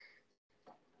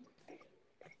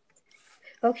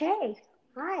Okay.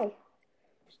 Hi.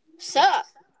 Sup?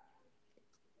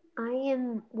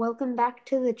 Welcome back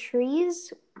to the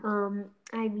trees. I'm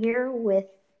here with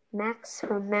Max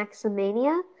from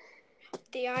Maximania.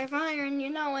 The Eye of Iron, you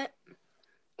know it.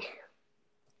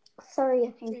 Sorry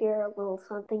if you hear a little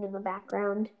something in the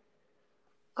background.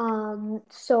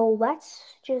 So let's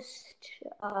just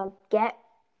get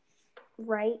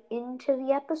right into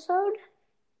the episode.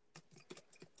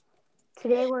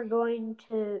 Today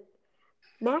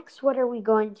Max, what are we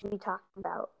going to be talking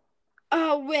about?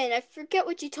 Wynn, I forget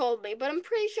what you told me, but I'm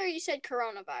pretty sure you said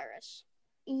coronavirus.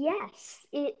 Yes,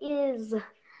 it is.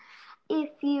 If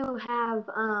you have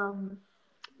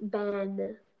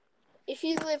been If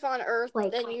you live on Earth,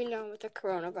 then you know what the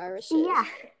coronavirus is. Yeah,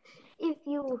 if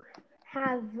you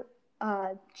have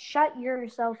shut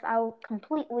yourself out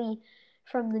completely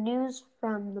from the news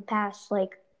from the past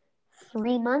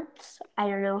 3 months, I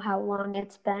don't know how long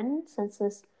it's been since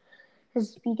this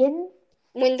has begun.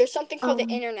 When there's something called the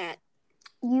internet.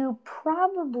 You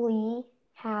probably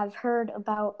have heard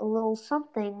about a little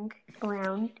something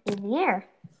around in the air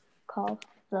called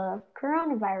the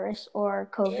coronavirus or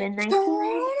COVID-19.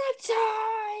 Corona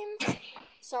time!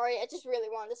 Sorry, I just really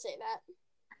wanted to say that.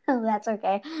 Oh, that's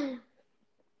okay.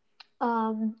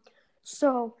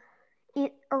 So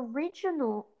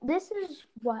this is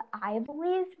what I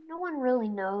believe. No one really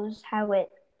knows how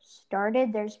it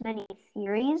started. There's many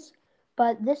theories,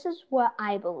 but this is what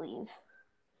I believe.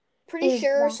 Pretty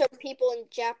sure some people in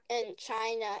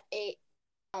China ate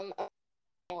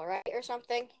right, or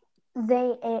something.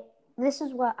 This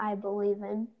is what I believe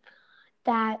in.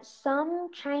 That some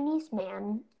Chinese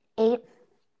man ate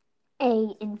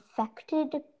a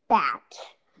infected bat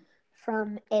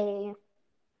from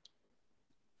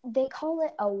they call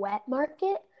it a wet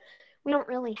market. We don't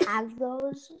really have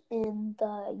those in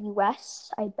the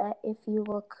U.S. I bet if you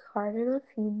look hard enough,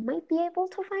 you might be able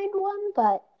to find one,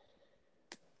 but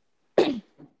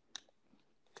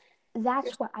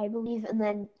that's what I believe. And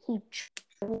then he just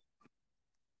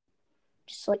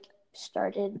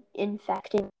started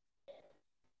infecting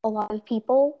a lot of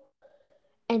people,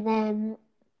 and then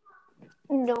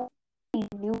nobody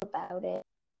knew about it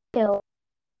until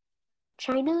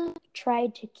China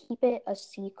tried to keep it a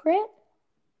secret.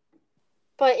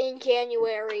 But in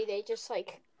January, they just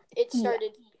it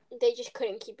started. Yeah. They just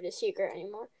couldn't keep it a secret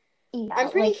anymore. Yeah, I'm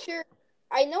pretty sure.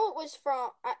 I know it was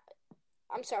from.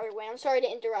 I'm sorry, Wayne. I'm sorry to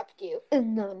interrupt you.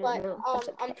 No.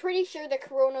 Okay. I'm pretty sure the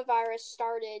coronavirus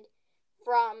started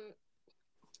from.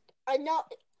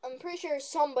 I'm pretty sure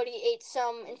somebody ate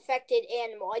some infected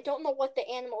animal. I don't know what the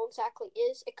animal exactly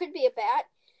is. It could be a bat.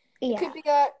 Yeah. It could be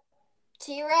a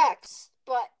T-Rex,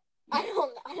 but I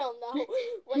don't know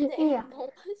what the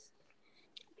animal was.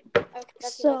 Okay,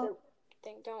 that's another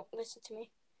thing. Don't listen to me.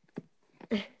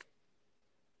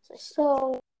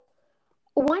 So,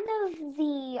 one of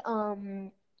the,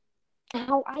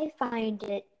 how I find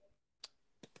it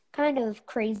kind of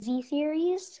crazy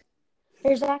theories,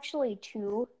 there's actually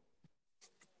two.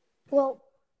 Well,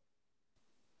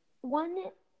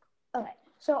 okay,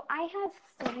 so I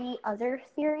have 3 other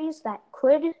theories that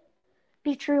could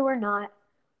be true or not.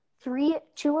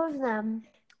 2 of them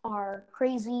are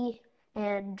crazy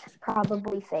and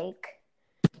probably fake.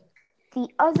 The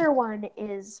other one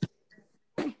is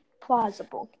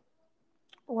plausible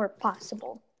or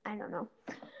possible. I don't know.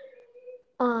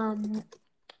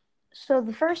 So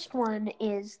the first one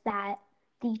is that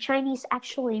the Chinese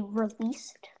actually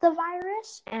released the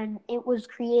virus and it was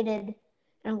created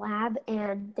in a lab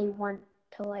and they want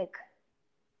to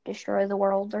destroy the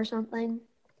world or something.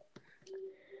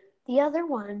 The other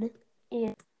one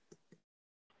is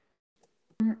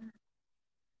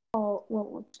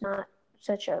well, it's not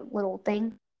such a little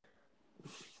thing.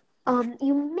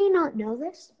 You may not know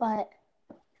this, but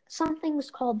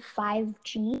something's called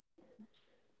 5G.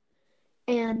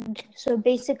 And so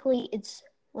basically it's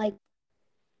like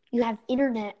you have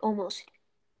internet almost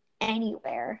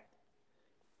anywhere.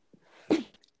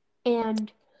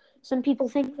 And some people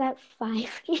think that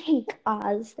 5G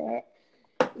caused it,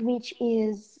 which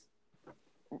is...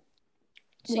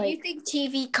 So you think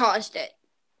TV caused it?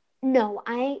 No,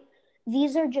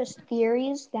 these are just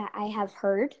theories that I have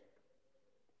heard.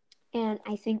 And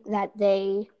I think that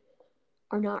they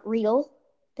are not real.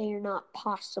 They are not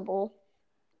possible.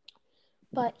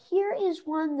 But here is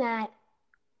one that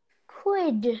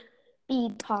could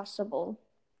be possible.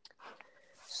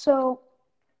 So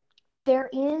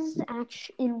there is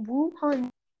actually in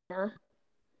Wuhan, China,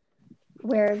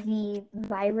 where the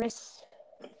virus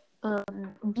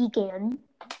began,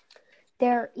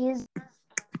 there is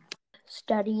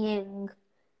studying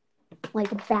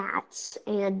bats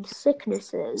and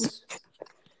sicknesses.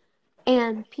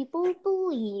 And people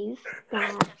believe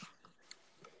that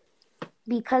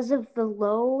because of the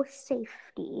low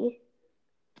safety,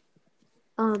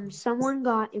 someone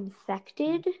got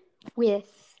infected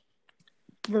with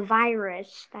the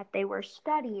virus that they were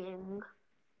studying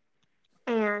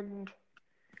and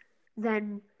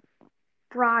then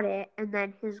brought it, and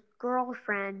then his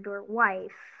girlfriend or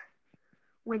wife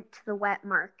went to the wet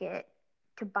market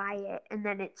to buy it, and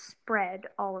then it spread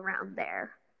all around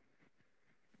there.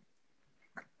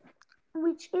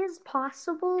 Which is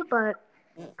possible, but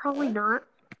probably not.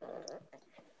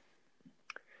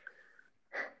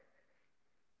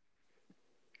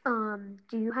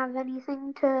 Do you have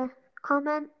anything to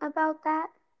comment about that,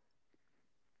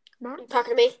 Matt? You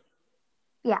talking to me?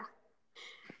 Yeah.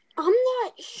 I'm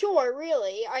not sure,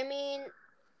 really. I mean,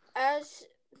 as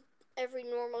every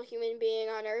normal human being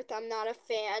on Earth, I'm not a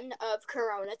fan of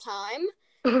Corona time.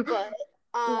 But,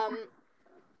 yeah.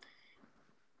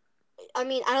 I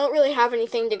mean, I don't really have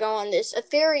anything to go on this. A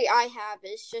theory I have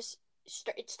is just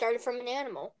it started from an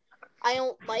animal. I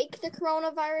don't like the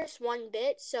coronavirus one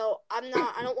bit, so I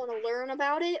don't want to learn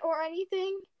about it or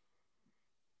anything.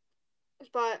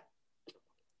 But,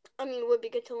 I mean, it would be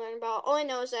good to learn about. All I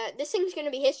know is that this thing's going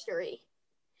to be history.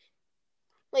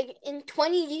 Like, in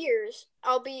 20 years,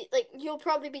 you'll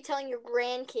probably be telling your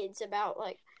grandkids about,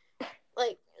 like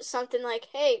something like,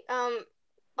 hey,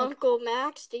 Uncle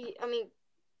Max,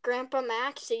 Grandpa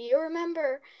Max, do you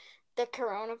remember the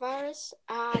coronavirus?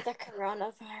 The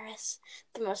coronavirus.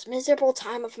 The most miserable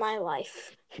time of my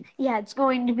life. Yeah, it's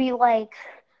going to be like,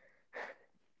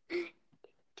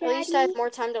 At least I have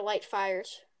more time to light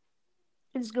fires.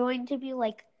 It's going to be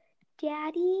like,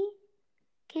 Daddy,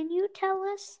 can you tell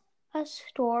us a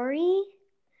story?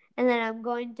 And then I'm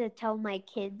going to tell my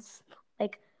kids,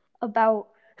 like, about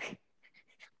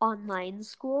online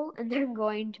school, and they're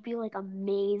going to be, like,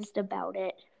 amazed about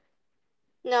it.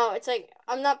 No, it's like,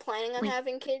 I'm not planning on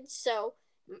having kids, so,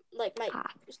 like,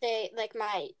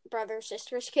 my brother or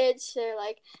sister's kids, they're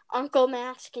like, Uncle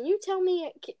Max, can you tell me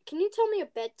a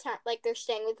bedtime, like, they're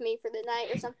staying with me for the night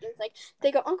or something. It's like,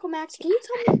 they go, Uncle Max, can you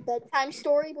tell me a bedtime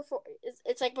story before,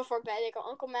 it's like before bed, they go,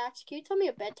 Uncle Max, can you tell me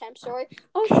a bedtime story?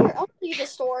 Oh, sure, I'll tell you the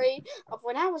story of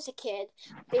when I was a kid.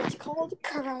 It's called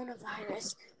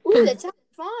coronavirus. Ooh, that sounds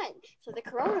fun. So the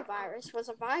coronavirus was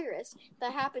a virus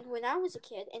that happened when I was a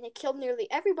kid, and it killed nearly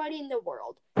everybody in the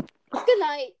world. Good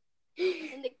night.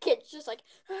 And the kid's just like,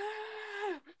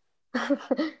 ah.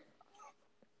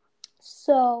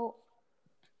 So,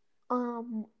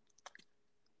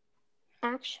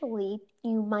 actually,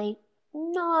 you might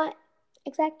not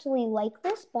exactly like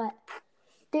this, but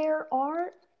there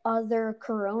are other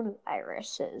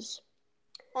coronaviruses.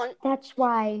 That's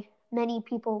why many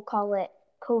people call it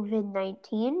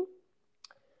COVID-19.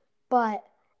 But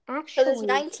actually, so there's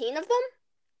 19 of them?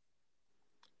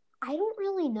 I don't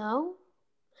really know.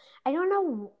 I don't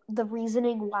know the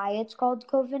reasoning why it's called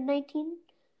COVID-19,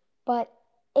 but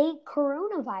a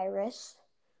coronavirus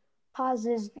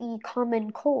causes the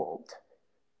common cold.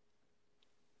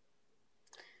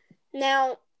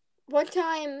 Now, one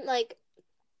time, like,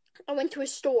 I went to a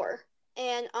store,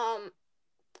 and,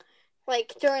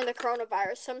 like, during the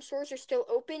coronavirus, some stores are still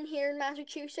open here in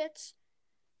Massachusetts.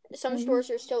 Some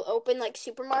stores are still open, like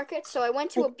supermarkets. So I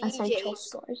went to like a BJ's. Essential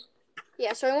stores.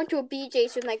 Yeah, so I went to a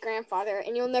BJ's with my grandfather,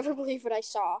 and you'll never believe what I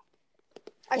saw.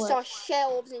 I saw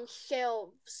shelves and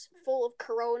shelves full of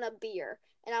Corona beer,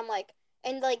 and I'm like,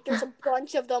 there's a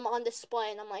bunch of them on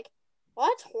display, and I'm like, well,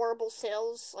 that's horrible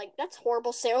sales. Like, that's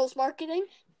horrible sales marketing.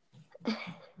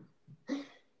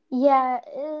 Yeah,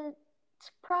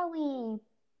 it's probably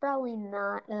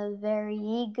not a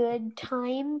very good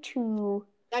time to.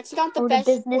 That's not the own best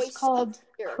a business choice called of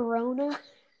beer. Corona.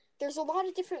 There's a lot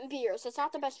of different beers. That's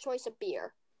not the best choice of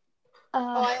beer.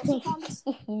 I also found this.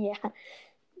 Yeah.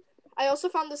 I also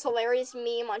found this hilarious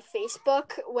meme on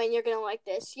Facebook when you're gonna like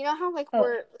this. You know how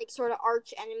we're like sort of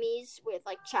arch enemies with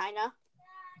like China?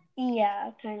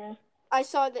 Yeah, kind of. I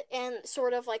saw that, and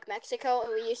sort of like Mexico,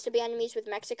 and we used to be enemies with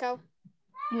Mexico.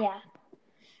 Yeah.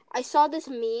 I saw this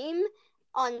meme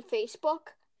on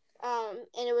Facebook,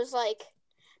 and it was like,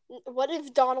 what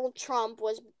if Trump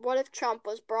was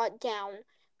brought down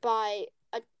by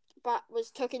was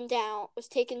taken down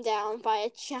by a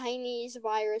Chinese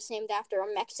virus named after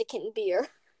a Mexican beer.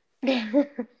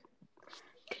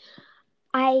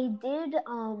 I did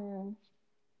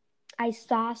I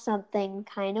saw something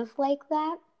kind of like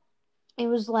that. It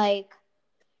was like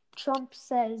Trump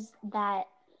says that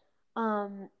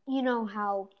you know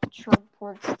how Trump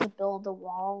wants to build a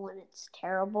wall and it's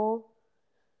terrible?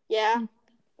 Yeah.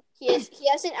 He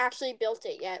hasn't actually built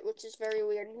it yet, which is very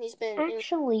weird. And he's been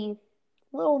actually,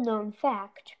 little known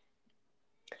fact,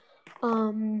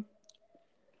 I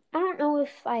don't know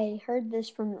if I heard this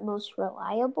from the most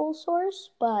reliable source,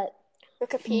 but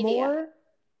Wikipedia.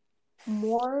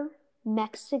 More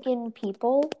Mexican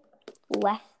people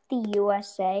left the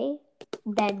USA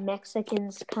than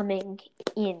Mexicans coming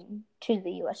in to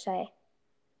the USA.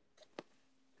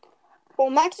 Well,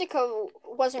 Mexico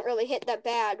wasn't really hit that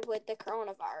bad with the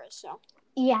coronavirus, so.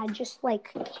 Yeah, just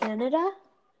like Canada.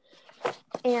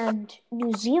 And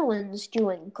New Zealand's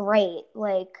doing great.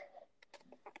 Like,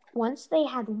 once they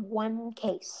had one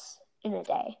case in a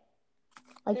day.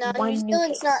 Like, no, one new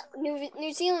case.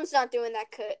 New Zealand's not doing that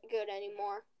good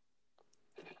anymore.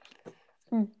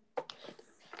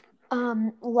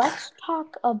 Let's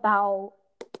talk about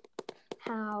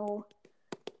how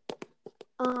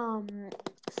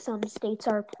some states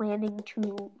are planning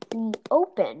to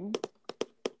reopen.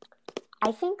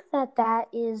 I think that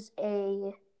is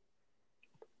a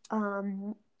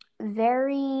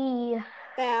very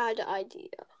bad idea.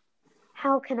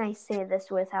 How can I say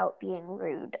this without being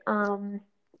rude?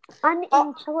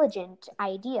 Unintelligent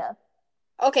idea.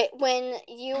 Okay, when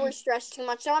you were stressed too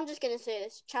much, so I'm just gonna say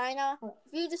this. China,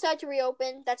 if you decide to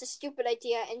reopen, that's a stupid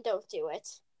idea and don't do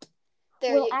it.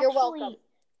 You're welcome.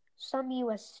 Some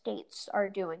U.S. states are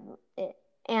doing it,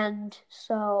 and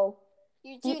so...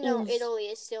 You do know Italy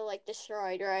is still, like,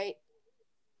 destroyed, right?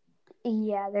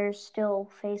 Yeah, they're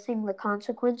still facing the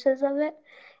consequences of it.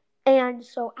 And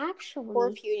so actually...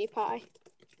 Poor PewDiePie.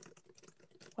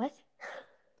 What?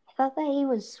 I thought that he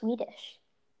was Swedish.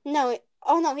 No,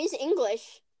 he's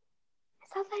English. I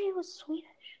thought that he was Swedish.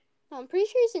 No, I'm pretty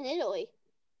sure he's in Italy.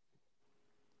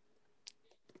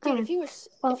 Dude, if he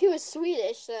was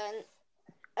Swedish, then...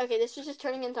 Okay, this is just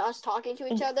turning into us talking to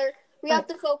each other. We have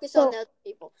to focus on the other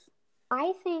people.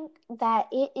 I think that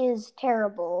it is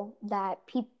terrible that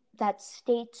that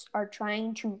states are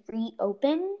trying to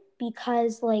reopen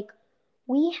because, like,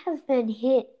 we have been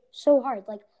hit so hard.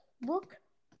 Like, look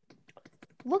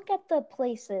at the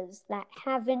places that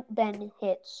haven't been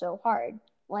hit so hard.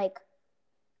 Like,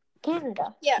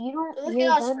 Canada. Yeah, you don't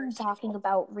hear them talking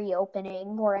about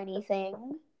reopening or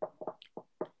anything.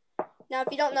 Now, if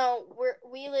you don't know,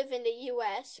 we live in the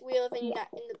U.S. We live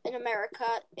in America,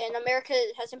 and America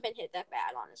hasn't been hit that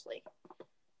bad, honestly.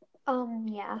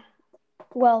 Yeah.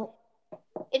 Well,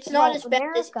 it's not as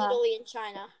bad as Italy and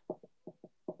China.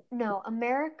 No,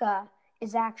 America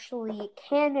is actually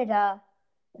Canada,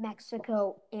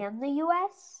 Mexico, and the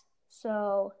U.S.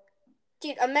 So...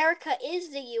 Dude, America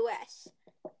is the U.S.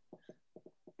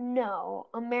 No,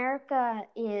 America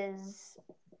is...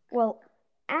 Well,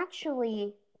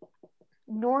 actually...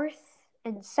 North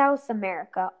and South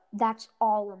America, that's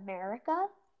all America.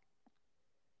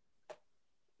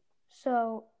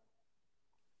 So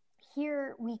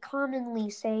here we commonly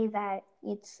say that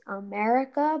it's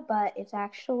America, but it's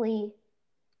actually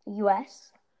the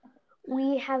US.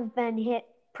 We have been hit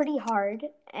pretty hard,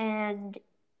 and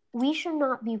we should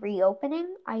not be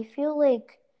reopening. I feel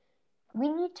like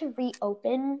we need to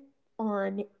reopen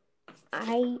on...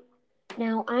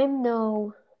 Now, I'm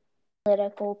no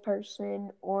political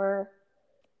person or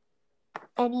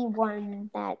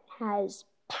anyone that has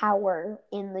power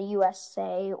in the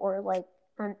USA or, like,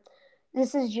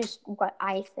 this is just what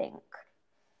I think.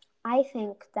 I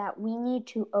think that we need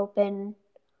to open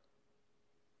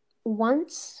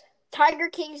once... Tiger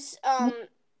King's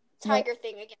tiger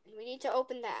thing again. We need to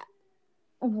open that.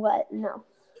 What? No.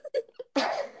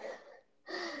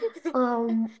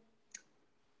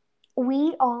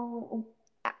 We all...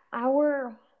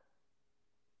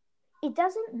 It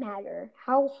doesn't matter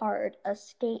how hard a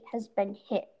state has been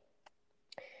hit.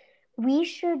 We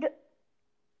should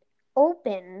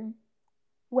open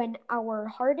when our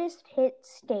hardest hit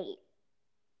state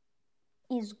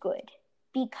is good,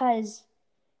 because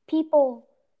people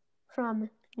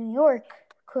from New York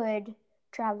could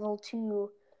travel to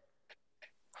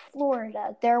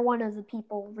Florida. They're one of the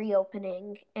people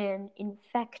reopening and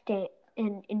infect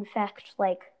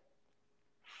like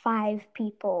 5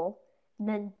 people, and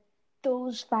then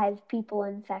those 5 people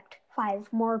infect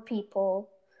 5 more people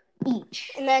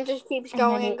each. And then it just keeps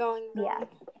going and going. Yeah,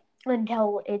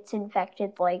 until it's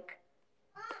infected like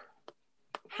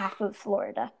half of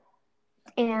Florida.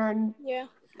 And yeah.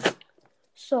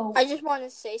 So I just want to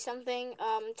say something.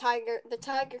 The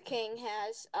Tiger King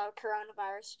has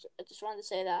coronavirus. I just wanted to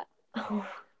say that.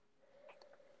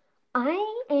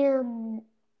 I am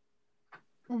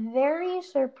very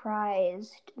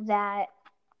surprised that...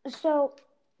 So,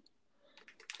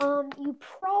 you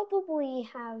probably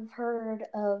have heard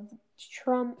of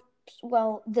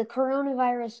the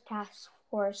coronavirus task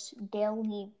force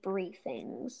daily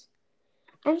briefings.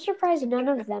 I'm surprised none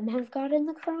of them have gotten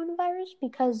the coronavirus,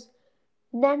 because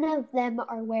none of them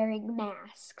are wearing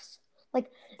masks.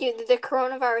 Like, dude, the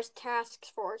coronavirus task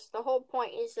force, the whole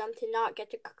point is them to not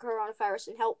get the coronavirus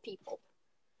and help people.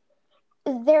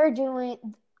 They're doing,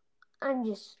 I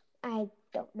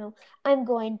don't know. I'm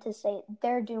going to say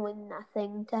they're doing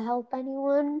nothing to help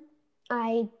anyone.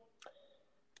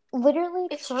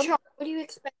 It's Trump. What do you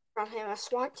expect from him? A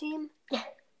SWAT team?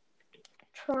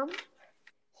 Trump,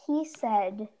 he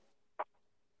said,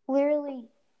 literally,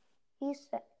 he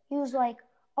was like,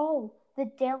 oh, the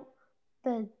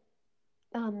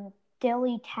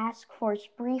daily task force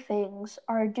briefings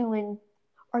are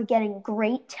getting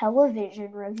great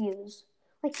television reviews.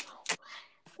 Like,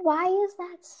 why is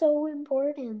that so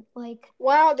important? Like,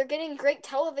 wow, they're getting great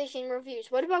television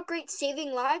reviews. What about great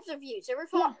saving lives reviews? Ever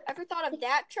thought of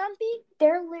that, Trumpy?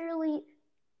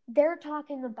 They're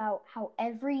talking about how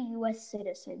every U.S.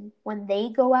 citizen, when they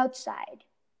go outside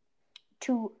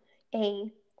to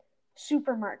a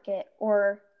supermarket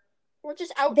or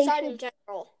just outside in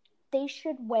general, they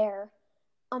should wear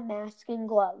a mask and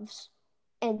gloves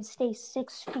and stay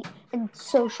 6 feet and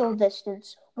social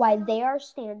distance while they are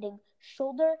standing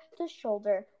shoulder to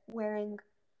shoulder wearing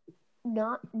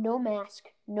no mask,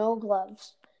 no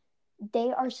gloves.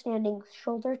 They are standing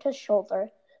shoulder to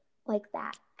shoulder like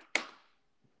that.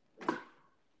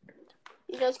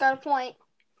 You guys got a point.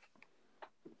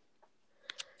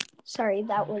 Sorry,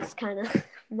 that was kind of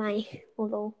my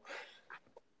little...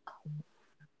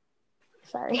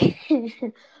 Sorry.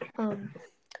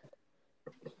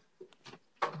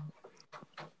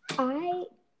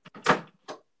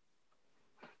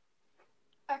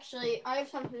 Actually, I have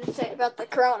something to say about the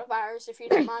coronavirus, if you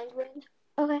don't mind, Wynn.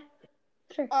 Okay,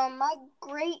 sure.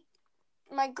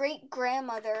 My great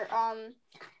grandmother,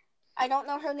 I don't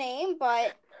know her name,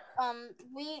 but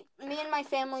me and my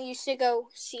family used to go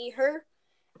see her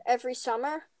every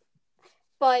summer.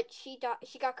 But she got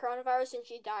coronavirus and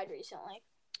she died recently.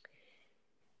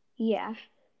 Yeah.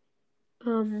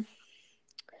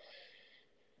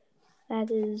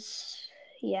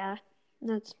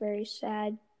 That's very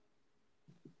sad.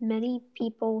 Many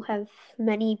people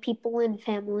and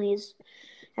families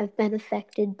have been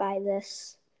affected by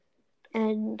this.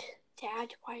 And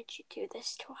Dad, why did you do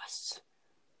this to us?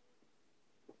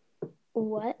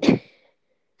 What?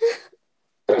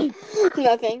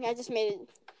 Nothing. I just made a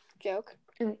joke.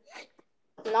 Okay.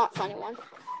 Not funny one.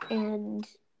 And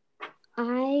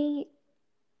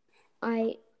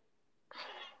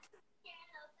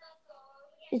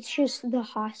it's just the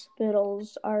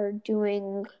hospitals are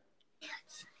doing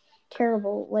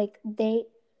terrible. Like they're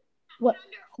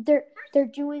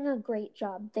doing a great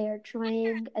job. They are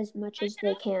trying as much as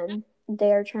they can.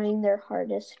 They are trying their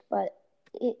hardest, but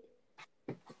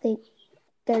they've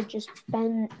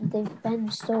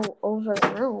been so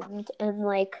overwhelmed, and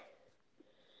like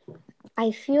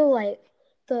I feel like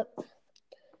the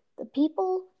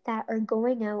people that are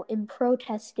going out and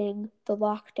protesting the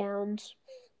lockdowns,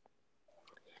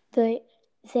 they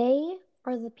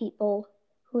are the people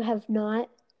who have not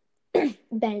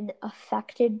been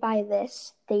affected by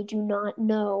this. They do not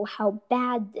know how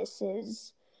bad this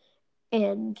is,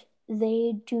 and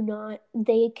they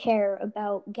care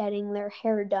about getting their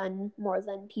hair done more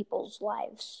than people's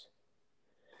lives.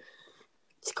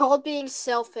 It's called being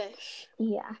selfish.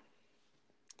 Yeah.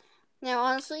 Now,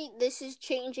 honestly, this is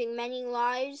changing many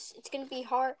lives. It's going to be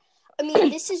hard. I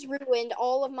mean, this has ruined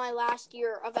all of my last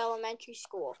year of elementary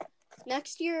school.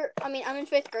 Next year, I'm in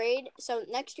 5th grade, so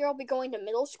next year I'll be going to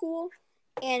middle school.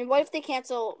 And what if they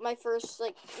cancel my first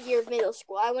year of middle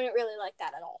school? I wouldn't really like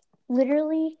that at all.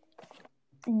 Literally,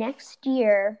 next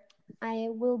year I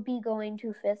will be going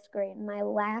to 5th grade. My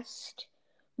last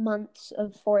months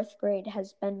of 4th grade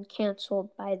has been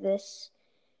canceled by this,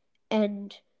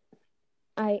 and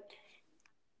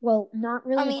not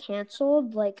really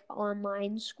canceled, like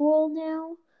online school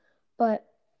now, but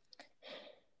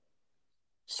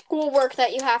schoolwork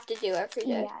that you have to do every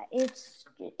day. Yeah,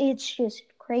 it's just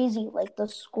crazy. Like, the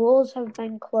schools have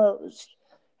been closed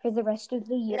for the rest of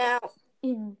the year now,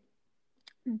 in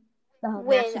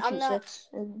Massachusetts.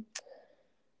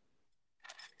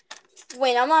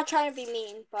 Wynn, I'm not trying to be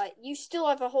mean, but you still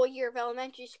have a whole year of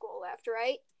elementary school left,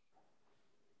 right?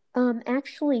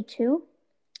 Actually 2.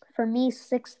 For me,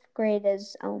 6th grade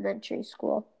is elementary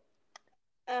school.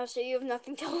 So you have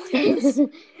nothing to lose.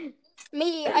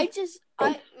 Me,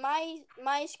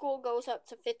 my school goes up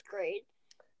to 5th grade,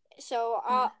 so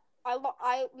I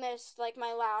missed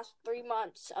my last 3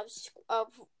 months of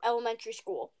elementary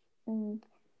school,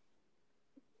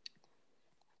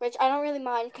 which I don't really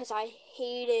mind because I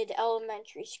hated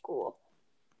elementary school.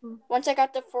 Once I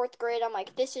got to 4th grade, I'm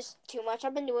like, this is too much.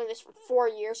 I've been doing this for 4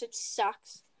 years. It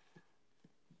sucks.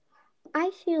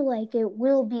 I feel like it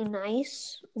will be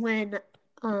nice when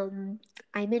I'm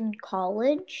in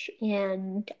college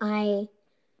and I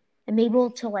am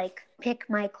able to like pick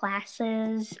my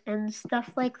classes and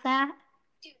stuff like that.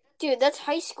 Dude, that's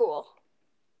high school.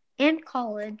 And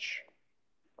college.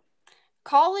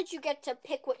 College, you get to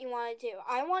pick what you want to do.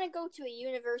 I want to go to a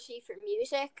university for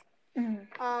music.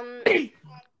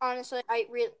 Honestly, I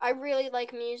really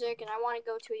like music, and I want to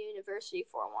go to a university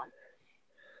for one.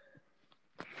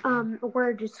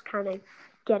 We're just kind of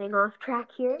getting off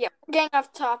track here. Yeah, we're getting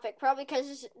off topic, probably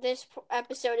because this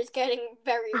episode is getting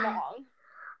very long.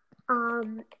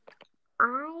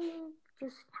 I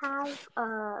just have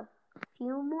a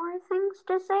few more things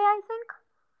to say, I think.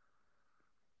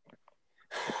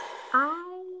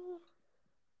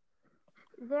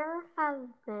 There have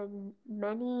been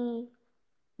many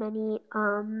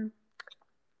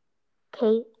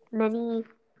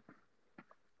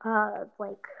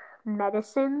like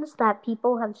medicines that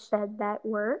people have said that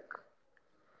work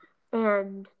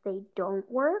and they don't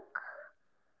work.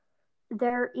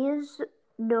 There is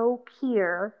no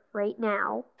cure right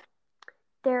now.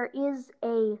 There is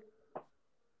a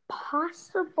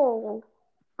possible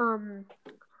on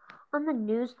the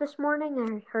news this morning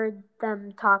I heard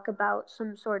them talk about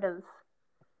some sort of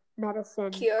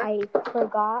medicine. Cure. I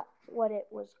forgot what it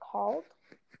was called,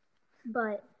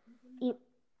 but it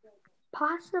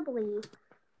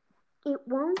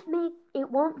won't be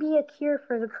a cure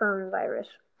for the coronavirus,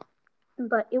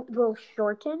 but it will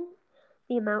shorten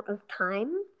the amount of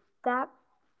time that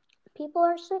people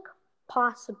are sick,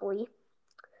 possibly.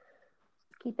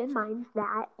 Keep in mind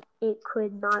that it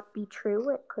could not be true.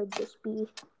 It could just be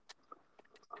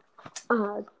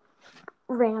a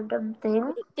random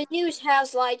thing. The news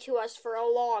has lied to us for a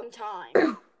long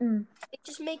time. They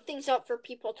just make things up for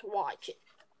people to watch it.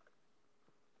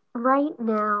 Right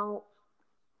now,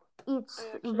 it's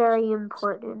very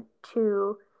important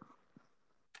to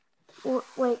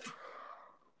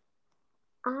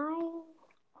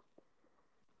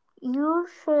you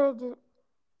should,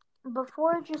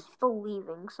 before just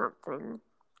believing something,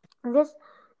 this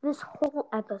whole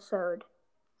episode,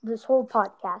 this whole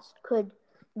podcast could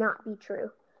not be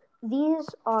true.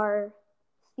 These are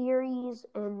theories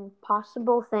and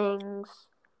possible things.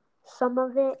 Some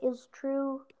of it is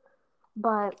true,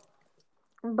 but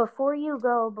before you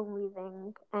go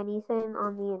believing anything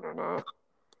on the internet,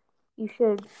 you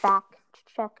should fact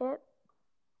check it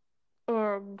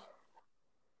and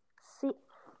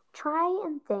try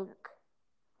and think,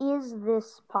 is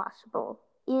this possible?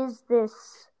 Is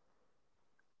this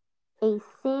a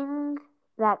thing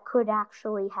that could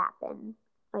actually happen?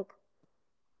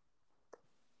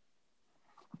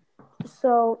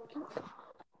 So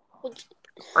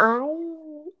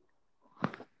I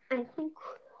think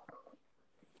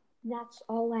that's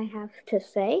all I have to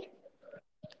say.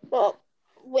 Well,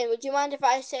 Wynn, would you mind if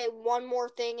I say one more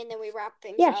thing and then we wrap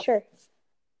things up? Yeah, sure.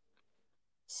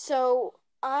 So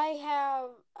I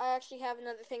actually have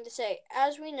another thing to say.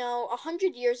 As we know,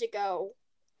 100 years ago,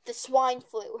 the swine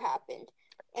flu happened.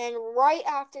 And right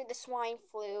after the swine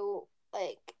flu,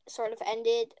 sort of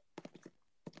ended,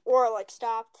 or,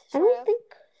 stopped,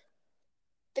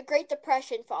 the Great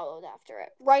Depression followed after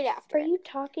it, right after it. Are you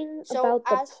talking about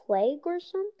the plague or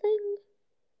something?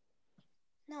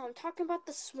 No, I'm talking about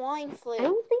the swine flu. I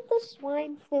don't think the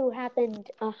swine flu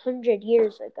happened 100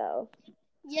 years ago.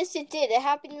 Yes, it did. It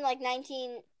happened in,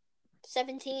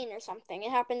 1917 or something.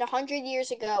 It happened 100 years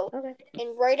ago. Okay.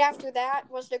 And right after that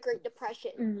was the Great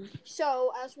Depression.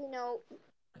 So, as we know,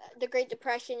 the Great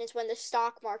Depression is when the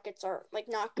stock markets are,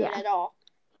 not good at all.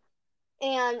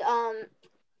 And,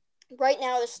 right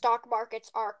now the stock markets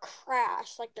are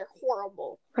crashed. They're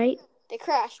horrible. Right. They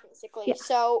crashed, basically. Yeah.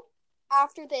 So,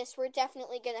 after this, we're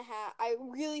definitely going to I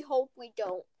really hope we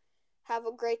don't have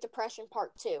a Great Depression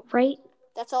Part 2. Right.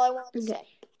 That's all I wanted to say.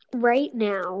 Right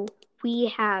now,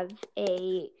 we have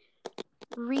a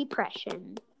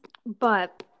repression,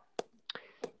 but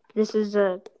this is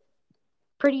a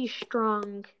pretty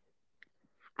strong...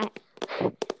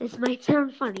 this might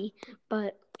sound funny,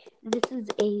 but this is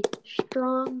a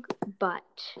strong but.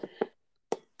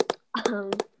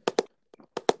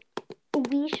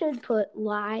 We should put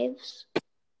lives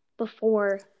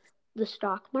before the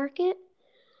stock market,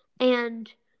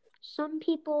 and some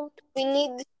people... We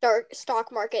need the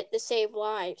stock market to save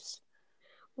lives.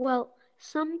 Well,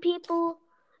 some people,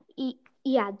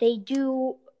 they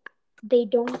do. They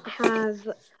don't have...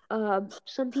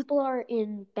 some people are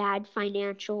in bad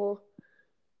financial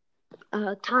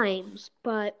times,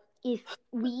 but if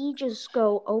we just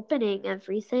go opening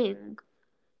everything,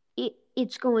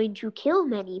 it's going to kill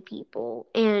many people,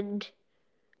 and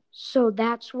so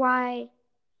that's why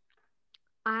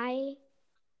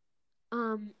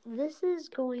This is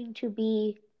going to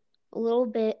be a little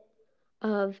bit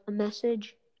of a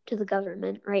message to the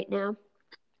government right now.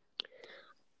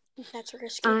 That's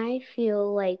risky. I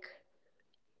feel like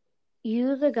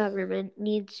you, the government,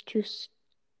 needs to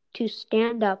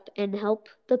stand up and help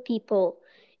the people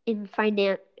in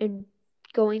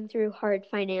going through hard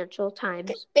financial times.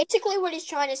 Okay. Basically, what he's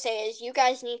trying to say is you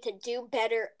guys need to do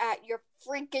better at your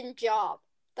freaking job.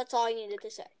 That's all I needed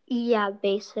to say. Yeah,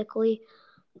 basically.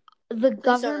 The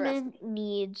government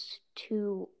needs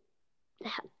to...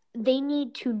 They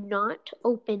need to not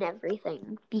open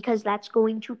everything because that's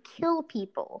going to kill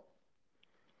people.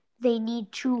 They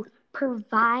need to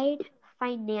provide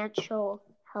financial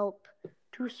help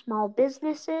to small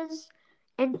businesses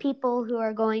and people who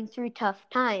are going through tough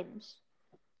times.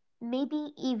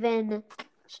 Maybe even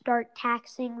start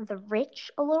taxing the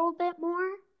rich a little bit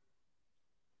more.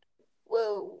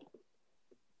 Whoa.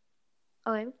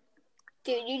 Okay.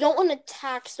 Dude, you don't want to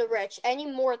tax the rich any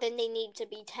more than they need to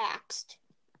be taxed.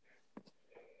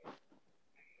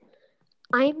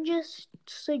 I'm just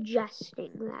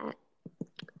suggesting that.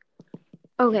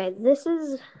 Okay,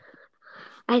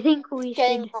 I think we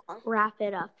should wrap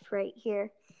it up right here.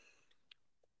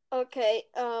 Okay,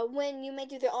 Wynn, you may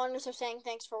do the honors of saying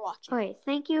thanks for watching. Okay,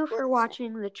 thank you for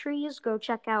watching The Trees. Go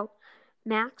check out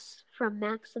Max from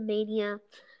Maximania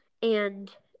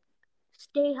and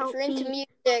stay healthy. If you're into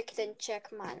music, then check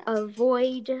mine out.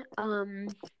 Avoid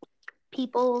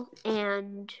people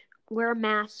and wear a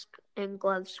mask and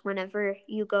gloves whenever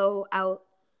you go out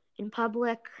in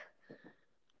public.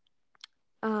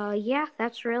 Yeah,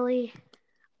 that's really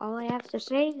all I have to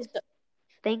say.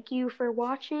 Thank you for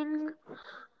watching.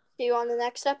 See you on the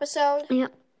next episode.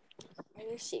 Yep. Wear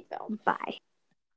your seatbelt. Bye.